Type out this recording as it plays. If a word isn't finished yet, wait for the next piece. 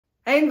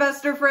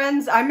investor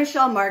friends, I'm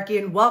Michelle Markey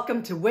and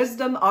welcome to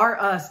Wisdom Are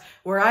Us,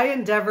 where I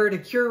endeavor to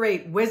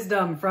curate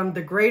wisdom from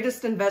the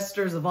greatest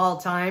investors of all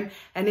time.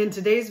 And in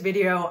today's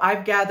video,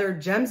 I've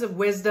gathered gems of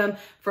wisdom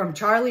from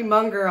Charlie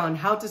Munger on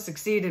how to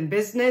succeed in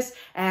business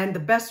and the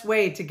best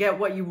way to get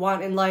what you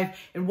want in life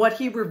and what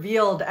he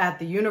revealed at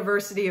the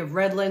University of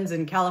Redlands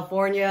in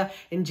California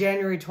in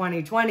January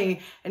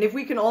 2020. And if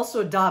we can also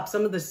adopt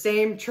some of the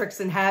same tricks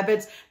and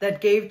habits that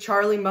gave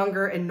Charlie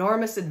Munger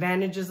enormous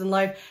advantages in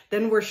life,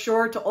 then we're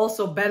sure to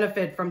also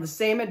benefit from the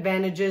same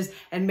advantages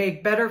and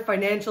make better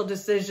financial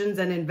decisions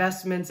and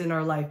investments in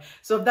our life.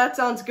 So if that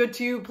sounds good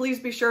to you, please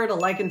be sure to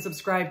like and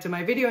subscribe to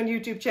my video and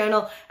YouTube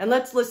channel, and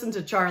let's listen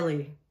to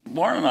Charlie.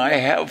 Warren and I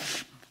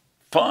have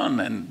fun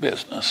in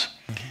business,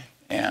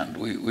 and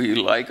we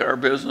like our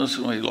business,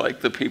 and we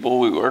like the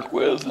people we work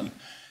with, and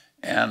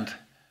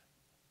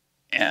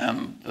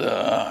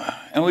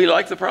we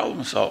like the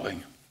problem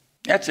solving.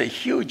 That's a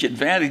huge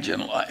advantage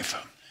in life.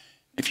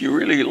 If you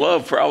really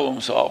love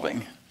problem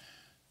solving,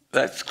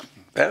 that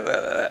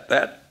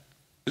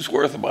is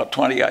worth about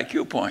 20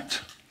 IQ points.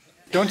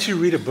 Don't you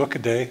read a book a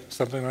day,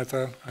 something like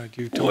that?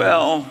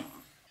 Well,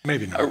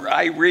 maybe not.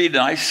 I read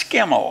and I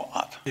skim a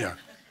lot. Yeah.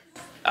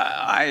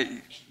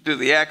 I do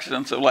the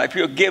accidents of life.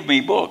 You'll give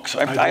me books.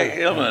 I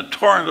live in a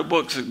torrent of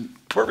books, and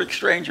perfect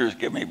strangers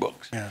give me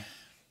books. Yeah.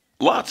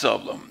 Lots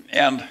of them.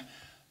 And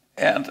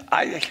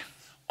I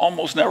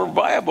almost never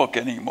buy a book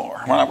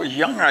anymore. When I was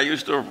young, I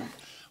used to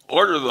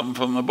order them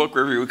from the book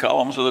review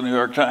columns of the New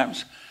York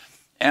Times.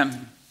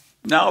 And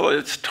now that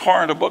it's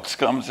torrent of books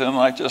comes in,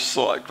 I just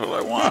select what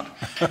I want.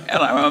 And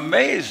I'm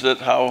amazed at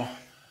how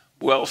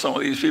well some of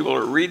these people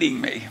are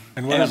reading me.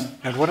 And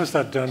what has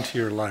that done to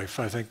your life,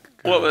 I think?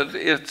 Well,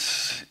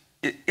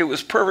 it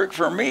was perfect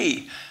for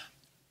me.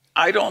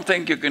 I don't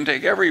think you can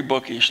take every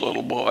bookish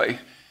little boy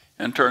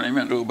and turn him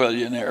into a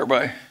billionaire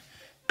by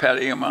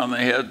patting him on the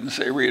head and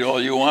say, read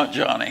all you want,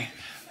 Johnny.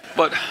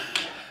 But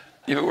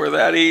if it were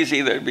that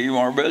easy, there'd be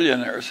more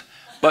billionaires.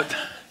 But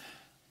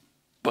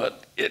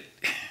it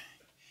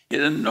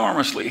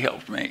enormously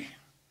helped me.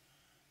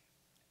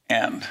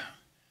 And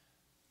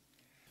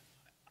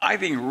I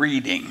think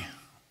reading,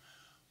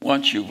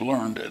 once you've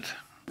learned it,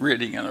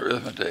 reading and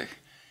arithmetic,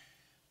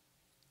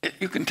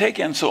 you can take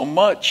in so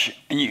much,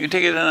 and you can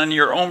take it in on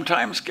your own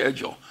time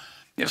schedule.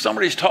 If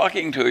somebody's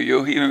talking to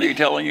you, he may be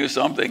telling you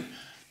something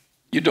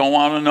you don't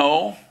want to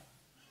know,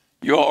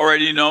 you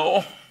already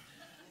know,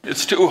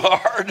 it's too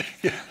hard,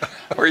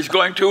 or he's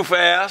going too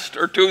fast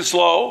or too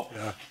slow.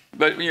 Yeah.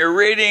 But when you're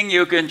reading,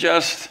 you can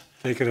just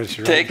take it as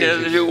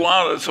you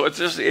want it. So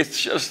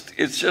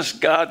it's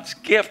just God's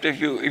gift. If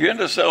you're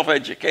into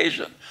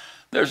self-education,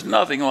 there's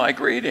nothing like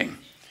reading.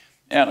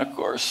 And of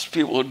course,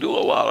 people who do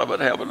a lot of it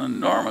have an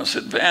enormous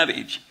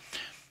advantage.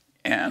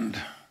 And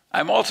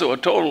I'm also a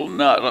total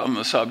nut on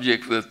the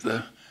subject that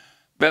the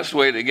best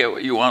way to get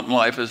what you want in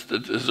life is to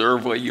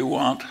deserve what you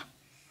want.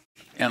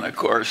 And of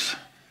course,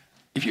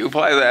 if you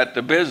apply that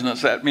to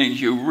business, that means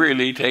you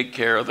really take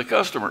care of the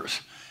customers.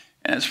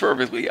 And it's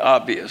perfectly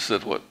obvious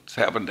that what's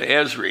happened to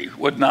Esri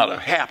would not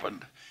have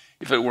happened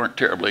if it weren't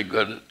terribly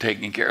good at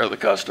taking care of the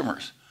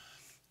customers.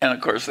 And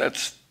of course,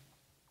 that's,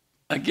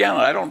 again,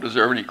 I don't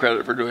deserve any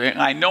credit for doing it.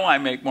 I know I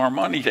make more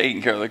money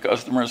taking care of the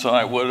customers than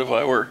I would if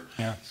I were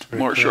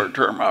more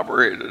short-term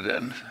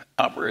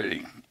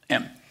operating.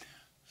 And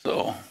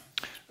so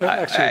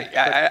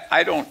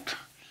I don't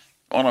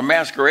want to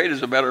masquerade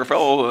as a better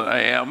fellow than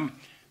I am,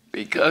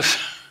 because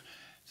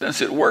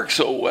since it works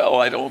so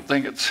well, I don't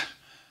think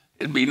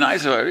it'd be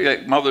nice if I were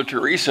like Mother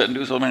Teresa and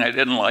do something I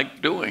didn't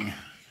like doing.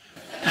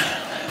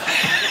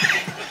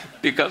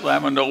 Because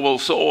I'm a noble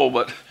soul,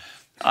 but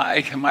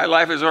my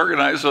life is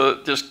organized so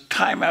that just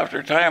time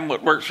after time,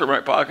 what works for my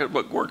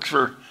pocketbook works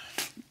for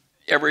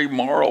every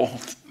moral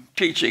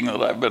teaching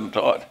that I've been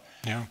taught.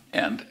 Yeah.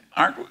 And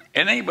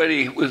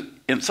anybody who's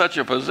in such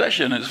a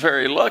position is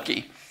very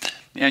lucky.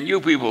 And you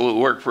people who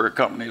work for a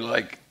company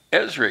like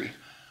Esri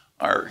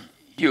are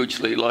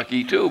hugely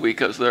lucky too,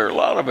 because there are a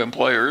lot of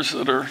employers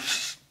that are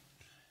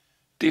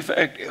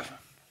defective.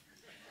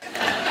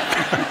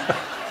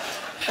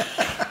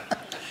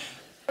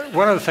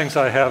 One of the things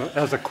I have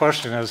as a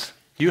question is,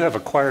 you have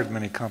acquired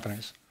many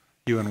companies,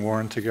 you and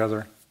Warren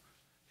together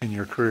in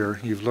your career.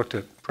 You've looked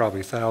at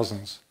probably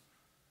thousands.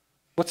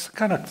 What's the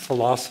kind of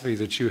philosophy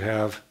that you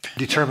have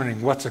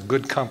determining what's a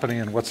good company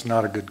and what's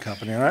not a good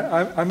company? And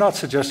I'm not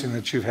suggesting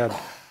that you've had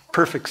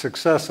perfect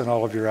success in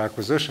all of your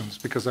acquisitions,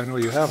 because I know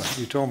you haven't.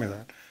 You told me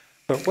that.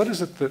 But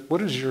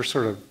what is your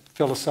sort of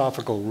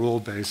philosophical rule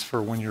base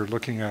for when you're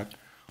looking at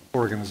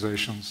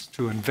organizations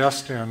to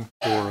invest in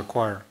or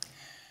acquire?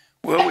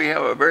 Well, we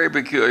have a very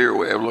peculiar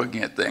way of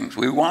looking at things.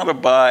 We want to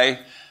buy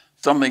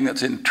something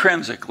that's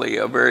intrinsically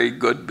a very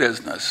good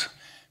business,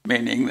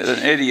 meaning that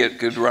an idiot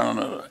could run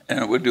it and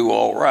it would do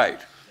all right.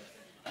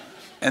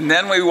 And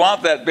then we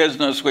want that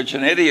business, which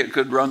an idiot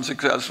could run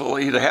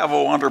successfully, to have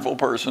a wonderful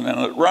person in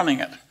it running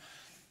it.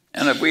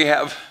 And if we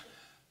have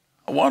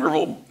a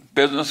wonderful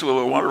business with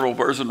a wonderful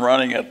person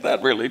running it,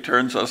 that really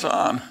turns us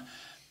on,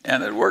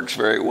 and it works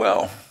very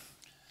well.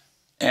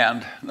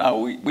 And now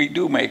we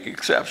do make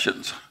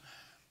exceptions,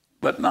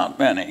 but not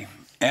many.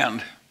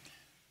 And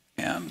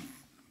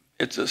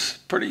it's a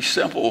pretty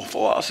simple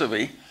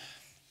philosophy.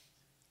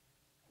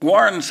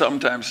 Warren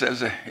sometimes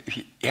says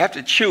you have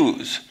to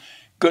choose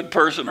good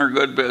person or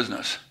good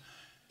business.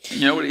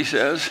 You know what he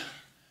says?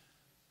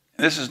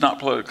 This is not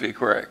politically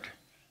correct.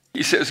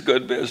 He says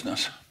good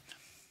business.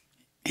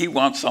 He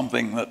wants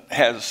something that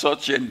has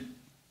such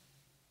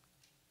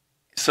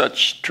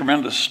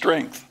tremendous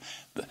strength.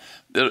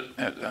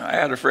 I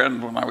had a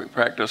friend when I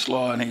practiced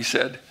law, and he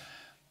said,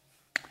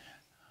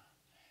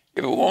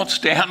 if it won't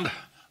stand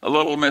a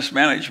little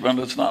mismanagement,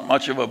 it's not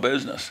much of a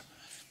business.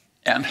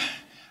 And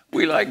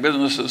we like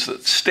businesses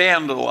that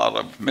stand a lot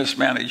of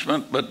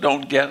mismanagement but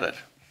don't get it.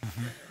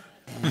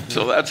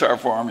 So that's our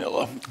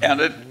formula.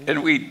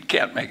 And we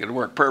can't make it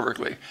work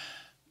perfectly,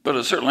 but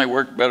it certainly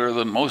worked better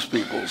than most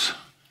people's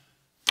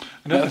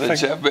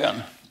methods have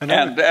been.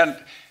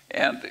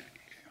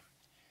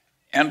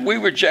 And we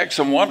reject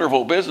some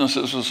wonderful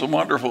businesses with some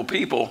wonderful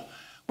people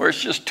where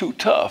it's just too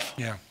tough.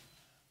 Yeah.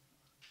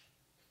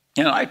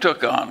 You know, I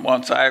took on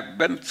once, I've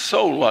been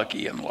so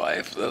lucky in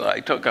life that I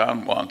took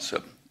on once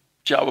a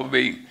job of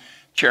being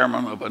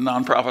chairman of a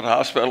nonprofit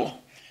hospital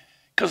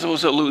because it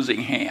was a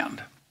losing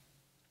hand.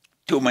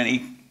 Too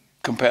many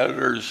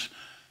competitors,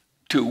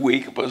 too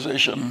weak a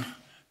position.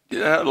 It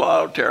had a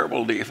lot of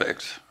terrible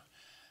defects.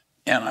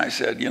 And I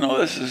said, you know,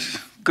 this is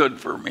good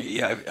for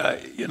me. I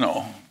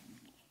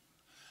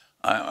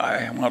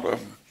want to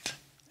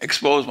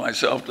expose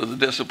myself to the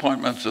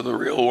disappointments of the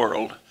real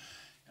world.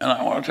 And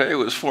I want to tell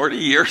you, it was 40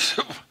 years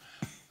of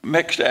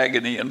mixed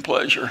agony and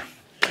pleasure.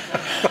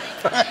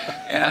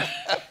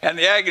 and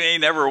the agony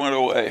never went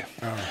away.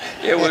 Oh.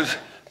 It was,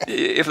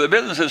 if the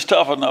business is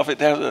tough enough, it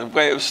has a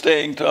way of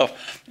staying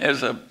tough.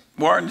 As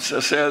Warren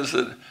says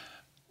that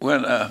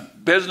when a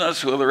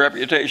business with a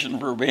reputation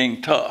for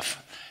being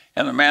tough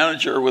and a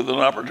manager with an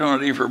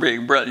opportunity for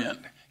being brilliant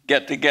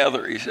get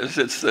together, he says,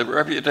 it's the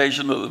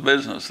reputation of the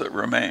business that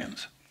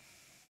remains.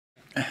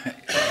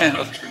 And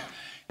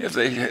if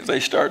they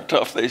start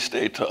tough, they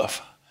stay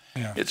tough.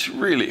 Yeah. It's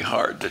really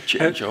hard to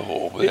change a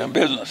whole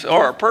business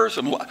or a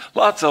person.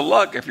 Lots of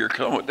luck if you're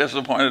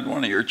disappointed in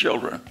one of your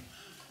children.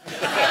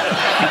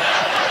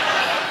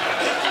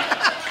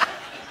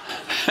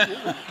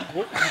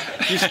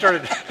 You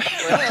started.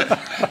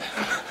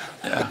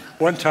 Yeah.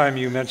 One time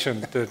you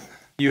mentioned that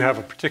you have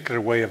a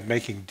particular way of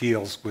making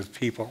deals with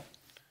people,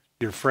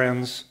 your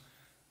friends,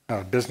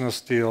 business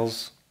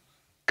deals.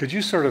 Could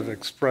you sort of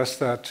express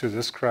that to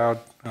this crowd?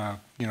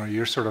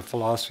 Your sort of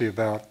philosophy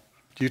about,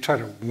 do you try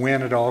to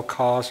win at all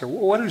costs, or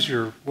what is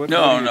your?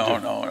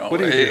 No. What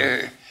do you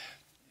do?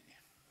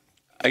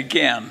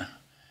 Again,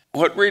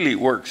 what really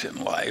works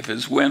in life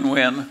is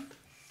win-win,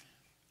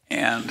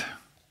 and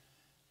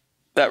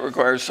that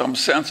requires some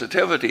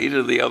sensitivity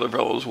to the other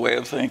fellow's way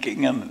of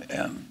thinking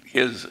and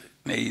his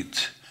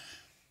needs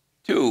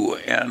too.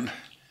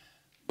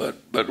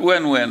 But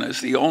win-win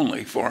is the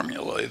only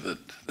formula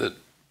that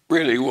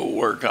really will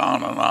work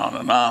on and on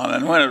and on.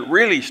 And when it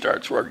really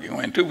starts working,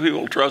 when two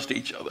people trust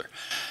each other,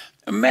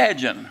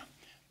 imagine,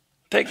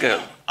 take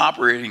an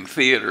operating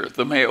theater at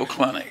the Mayo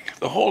Clinic.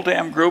 The whole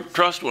damn group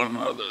trust one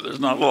another. There's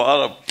not a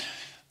lot of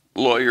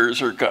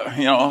lawyers or,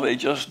 they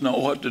just know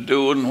what to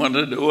do and when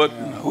to do it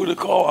and who to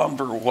call on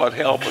for what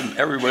help, and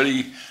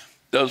everybody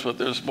does what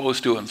they're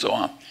supposed to and so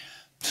on.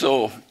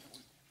 So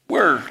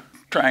we're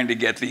trying to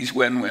get these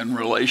win-win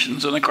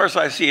relations, and of course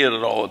I see it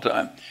all the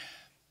time.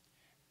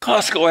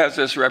 Costco has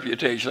this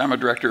reputation. I'm a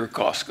director of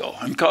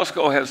Costco, and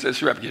Costco has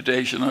this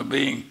reputation of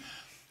being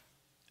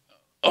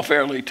a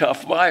fairly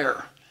tough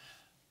buyer.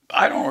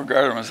 I don't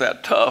regard them as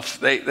that tough.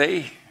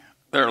 There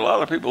are a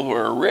lot of people who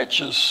are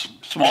rich as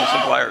small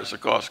suppliers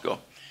of Costco,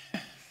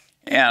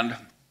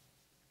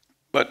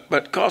 but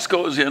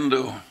Costco is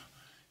into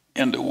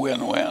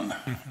win-win,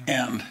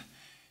 and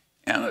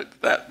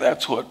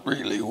that's what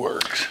really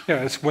works.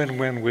 Yeah, it's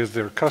win-win with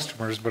their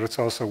customers, but it's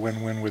also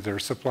win-win with their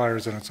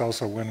suppliers, and it's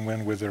also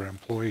win-win with their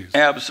employees.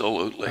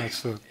 Absolutely.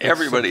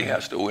 Everybody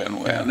has to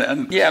win-win.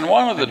 And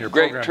one of the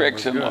great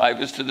tricks in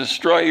life is to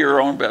destroy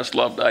your own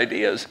best-loved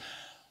ideas.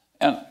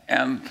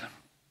 And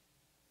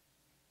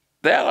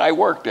that I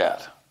worked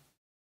at.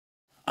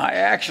 I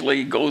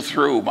actually go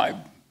through my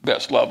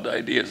best-loved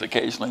ideas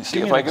occasionally, see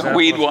if I can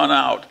weed one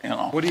out.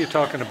 What are you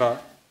talking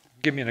about?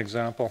 Give me an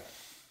example.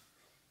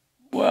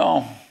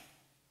 Well, I'm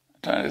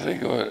trying to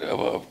think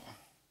of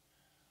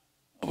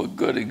a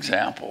good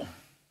example.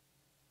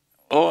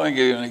 Oh, I'll give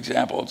you an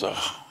example. It's a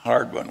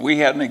hard one. We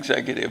had an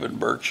executive in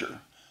Berkshire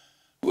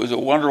who was a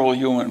wonderful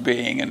human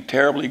being and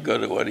terribly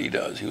good at what he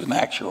does. He was an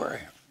actuary.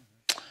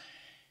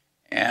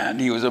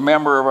 And he was a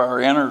member of our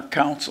inner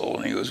council,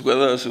 and he was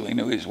with us, and we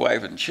knew his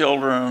wife and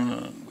children,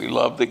 and we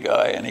loved the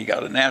guy, and he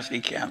got a nasty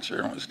cancer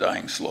and was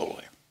dying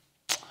slowly.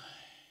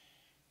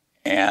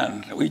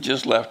 And we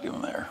just left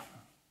him there,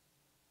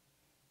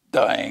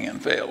 dying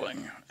and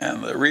failing.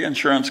 And the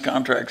reinsurance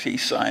contracts he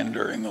signed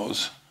during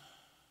those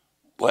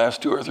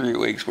last 2 or 3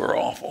 weeks were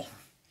awful.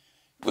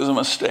 It was a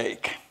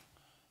mistake,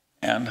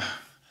 and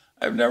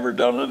I've never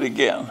done it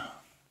again.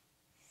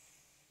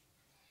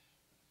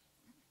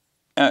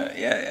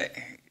 Yeah,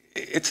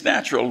 it's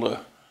natural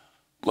to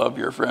love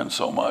your friend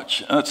so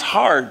much, and it's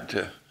hard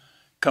to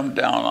come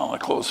down on a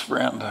close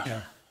friend.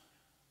 Yeah.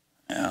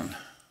 And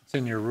it's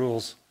in your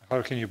rules.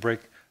 How can you break?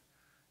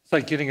 It's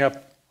like getting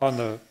up on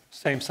the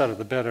same side of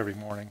the bed every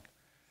morning.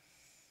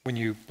 When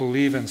you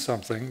believe in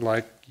something,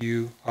 like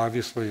you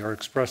obviously are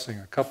expressing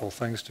a couple of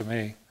things to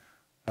me.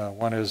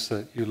 One is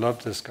that you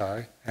loved this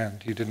guy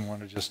and you didn't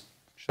want to just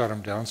shut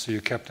him down, so you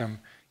kept him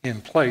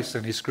in place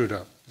and he screwed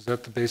up. Is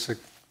that the basic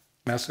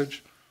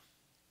message?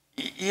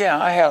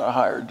 yeah, I had a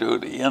higher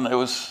duty, and it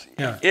was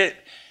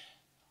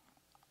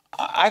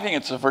I think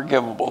it's a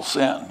forgivable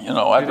sin. You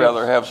know, I'd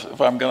rather have,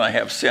 if I'm going to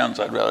have sins,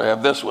 I'd rather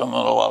have this one than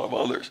a lot of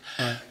others.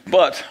 Right.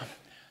 But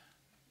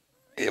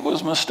it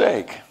was a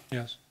mistake.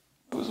 Yes.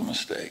 It was a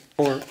mistake.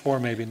 Or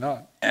maybe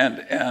not.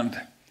 And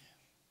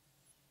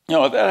you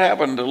know, that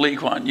happened to Lee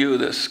Kuan Yew,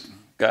 this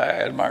guy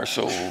I admire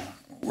so,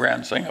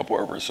 ran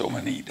Singapore for so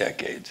many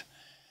decades.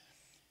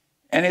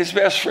 And his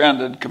best friend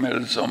had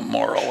committed some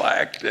moral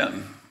act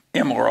and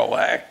immoral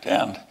act,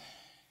 and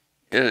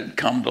it had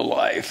come to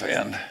life,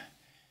 and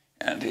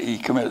he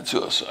committed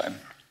suicide.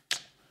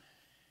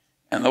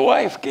 And the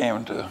wife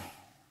came to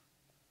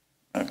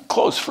a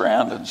close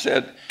friend and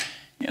said,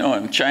 you know,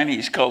 in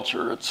Chinese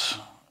culture, it's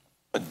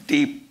a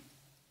deep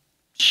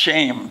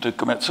shame to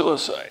commit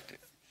suicide.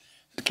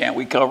 Can't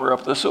we cover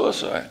up the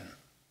suicide?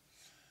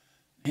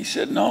 He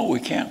said, no, we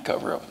can't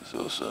cover up the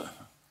suicide.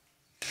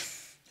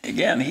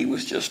 Again, he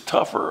was just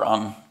tougher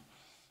on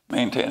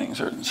maintaining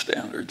certain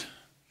standards.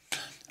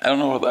 I don't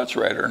know if that's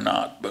right or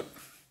not, but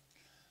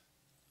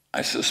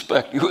I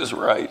suspect he was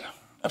right.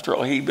 After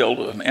all, he built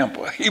an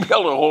empire. He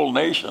built a whole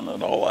nation,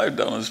 and all I've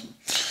done is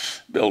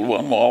build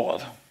one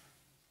wallet.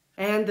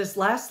 And this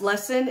last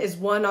lesson is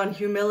one on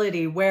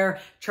humility, where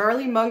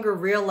Charlie Munger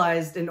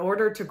realized in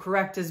order to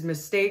correct his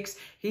mistakes,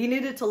 he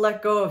needed to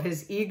let go of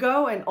his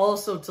ego and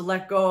also to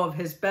let go of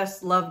his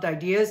best loved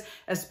ideas,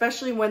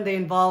 especially when they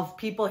involved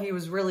people he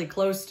was really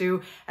close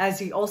to, as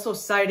he also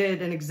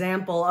cited an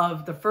example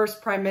of the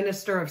first Prime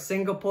Minister of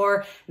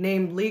Singapore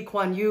named Lee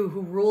Kuan Yew,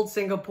 who ruled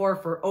Singapore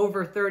for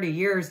over 30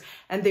 years.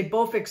 And they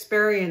both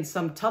experienced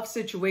some tough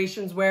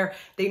situations where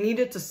they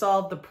needed to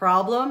solve the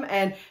problem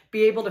and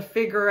be able to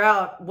figure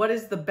out what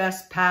is the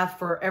best path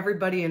for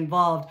everybody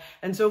involved.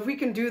 And so if we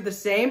can do the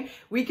same,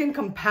 we can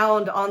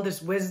compound on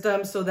this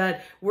wisdom so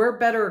that we're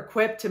better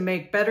equipped to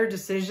make better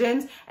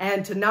decisions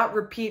and to not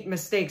repeat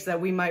mistakes that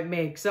we might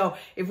make. So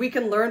if we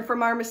can learn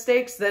from our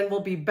mistakes, then we'll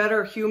be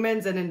better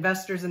humans and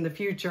investors in the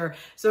future.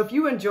 So if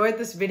you enjoyed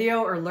this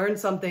video or learned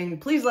something,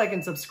 please like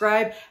and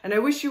subscribe. And I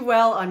wish you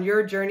well on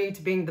your journey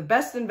to being the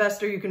best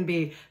investor you can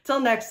be. Till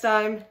next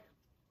time.